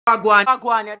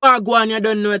Wagwan, you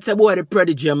don't know it's about the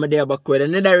Prodigy. I'm there back with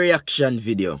another reaction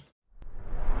video.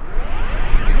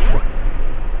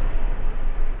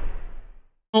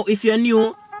 Now, if you're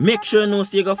new, make sure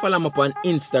you go follow me up on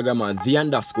Instagram at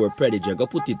 _Prodigy. Go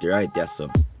put it right there, so.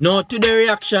 Now, to the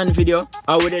reaction video,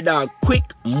 I with the dog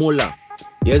Quik Mula.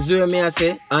 You see what I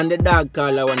say? And the dog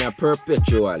call that one a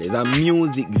Perpetual. It's a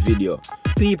music video.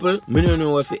 People, I don't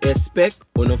know if you expect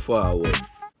or no forward.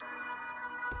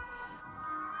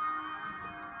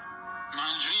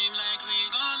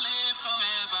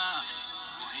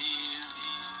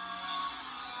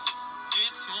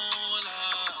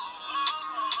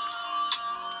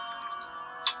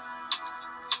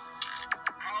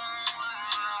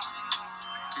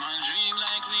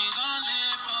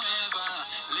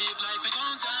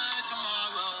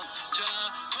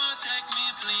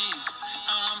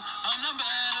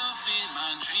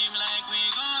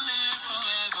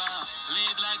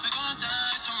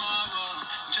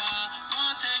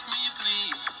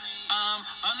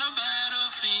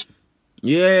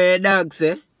 Yeah, dog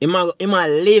say, he might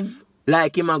live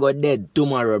like he might go dead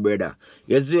tomorrow, brother.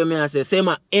 You see what I say? Say,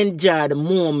 he enjoy the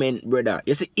moment, brother.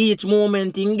 You see, each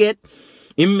moment he get,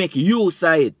 he make use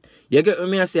of it. You get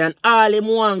what I say? And all him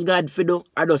want God for do,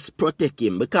 I just protect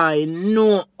him. Because he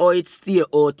know how it stay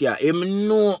out here. He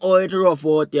know how it rough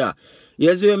out here.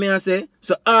 You see what I say?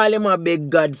 So all him a beg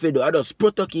God for do, I just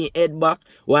protect him head back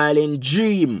while in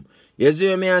dream. You see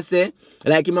what I say?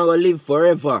 Like him a go live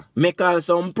forever. Make all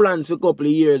some plans for a couple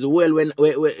of years. Well, when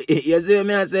you see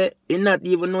what I say? He not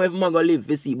even know if I'm gonna live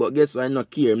for see, but guess what? I not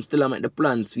care. Him still a make the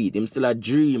plans sweet. Him still a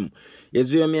dream. You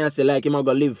see what I say? Like him a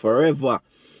go live forever.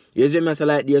 You see what I say?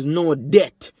 Like there's no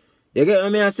death. You get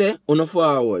what I say? On the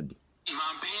forward.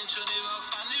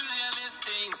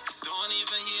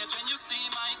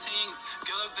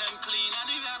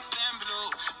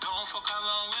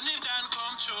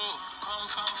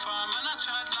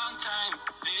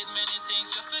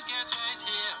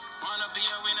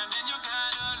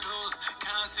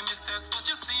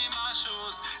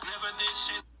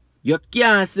 You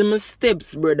can't see my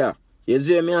steps, brother. You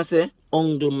see me I say?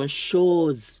 Uncle my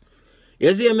shows.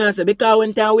 You see me I say? Because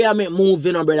when time we are make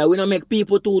moving, brother, we don't make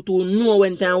people to know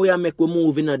when time we are make we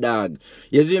moving, dog.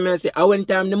 You see me I say? And when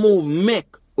time the move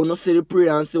make, you don't see the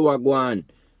prayer and see what go on.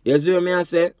 You see me I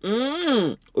say?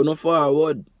 You don't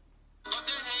forward.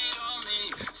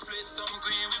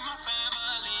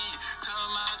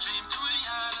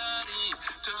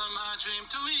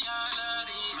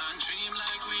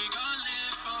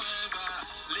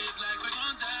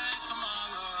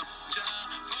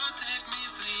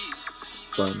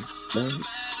 One man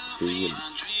feel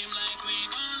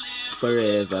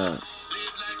forever.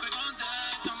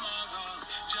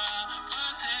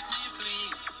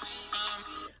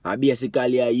 I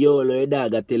basically a YOLO a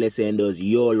dog a tell us and does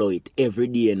YOLO it every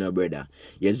day, no brother.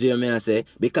 You see what I say?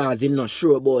 Because he's not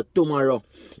sure about tomorrow.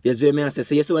 You see what I say?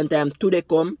 So you see when time today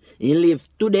come, he live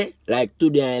today like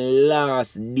today and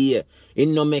last day. He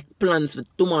no make plans for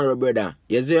tomorrow, brother.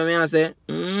 You see what I say?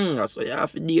 That's why you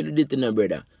have to deal with it, no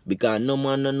brother. Because no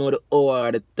man don't know the hour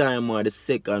or the time or the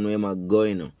second where I'm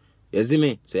going. You see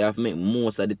me? So you have to make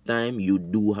most of the time you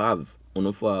do have on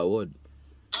the forward.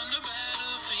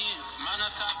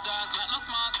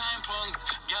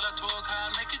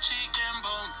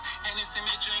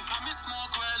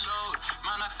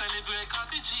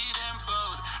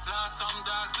 Some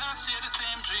dogs last share the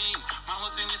same dream. Man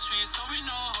was in the street, so we know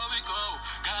how we go.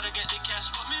 Gotta get the cash,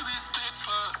 but me respect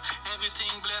first. Everything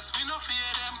blessed, we no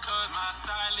fear them cause my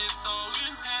style is so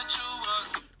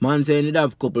impetuous. Man say you need to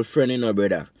have a couple friends, you know,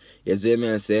 brother. You see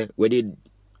me I say? We did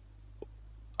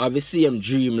have the same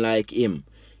dream like him.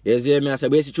 You see me I say?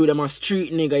 But you see through them a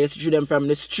street nigga, you see through them from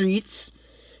the streets.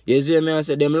 You see me I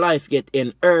say? Them life get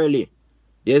in early.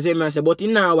 You see me I say, but he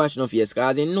now watch no face,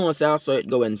 cause he knows how so it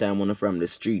go when time on from the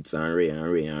streets and ray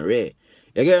and ray and ray.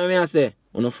 You get what I say?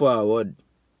 On the forward.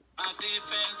 My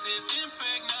defense is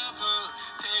impregnable.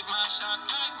 Take my shots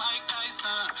like Mike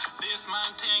Tyson. This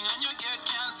man thing and you get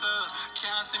cancer.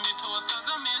 Can't see me toes cause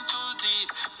I'm in too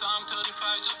deep. Psalm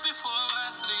 35 just before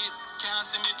I sleep. Can't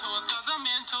see me toes cause I'm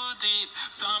in too deep.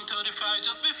 Psalm 35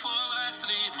 just before I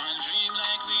sleep. Man dream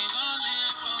like we gon'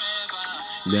 live forever.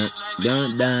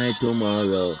 Don't die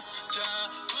tomorrow.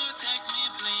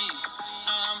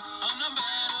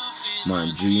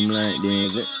 Man, dream like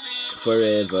this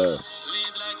forever.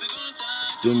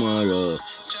 Tomorrow,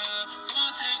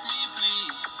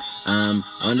 I'm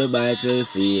on the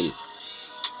battlefield.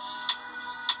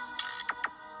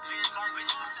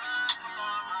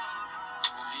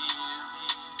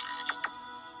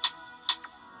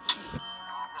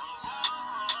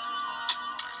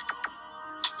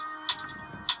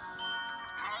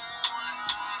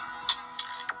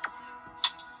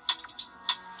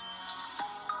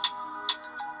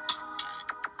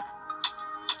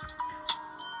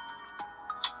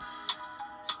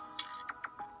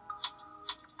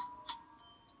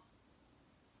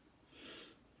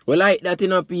 We like that, you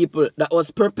know, people. That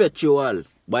was Perpetual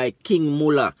by Quik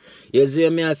Mula. You see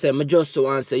me, I say, I just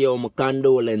want to say, yo, my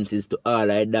condolences to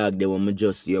all I dog them when I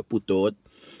just see you put out.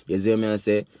 You see me, I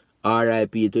say,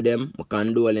 R.I.P. to them. My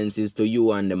condolences to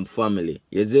you and them family.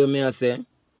 You see me, I say.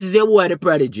 This is your boy The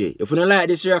Prodigy. If you don't like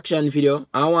this reaction video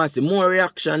and want to see more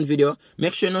reaction video,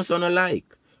 make sure you don't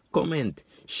like, comment,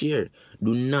 share.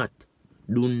 Do not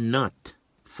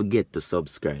forget to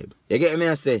subscribe. You get me,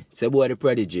 I say? It's your boy The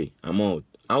Prodigy. I'm out.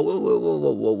 And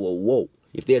whoa.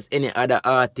 If there's any other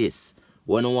artists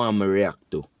who don't want me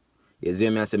react to, you see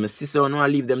me, I say, my sister want to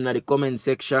leave them in the comment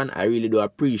section. I really do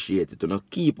appreciate it. You know,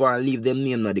 keep on leave them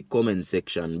name in the comment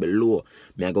section below.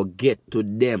 Me I go get to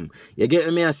them. You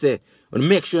get me, I say?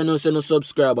 Make sure you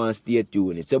subscribe and stay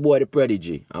tuned. It's your boy The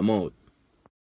Prodigy. I'm out.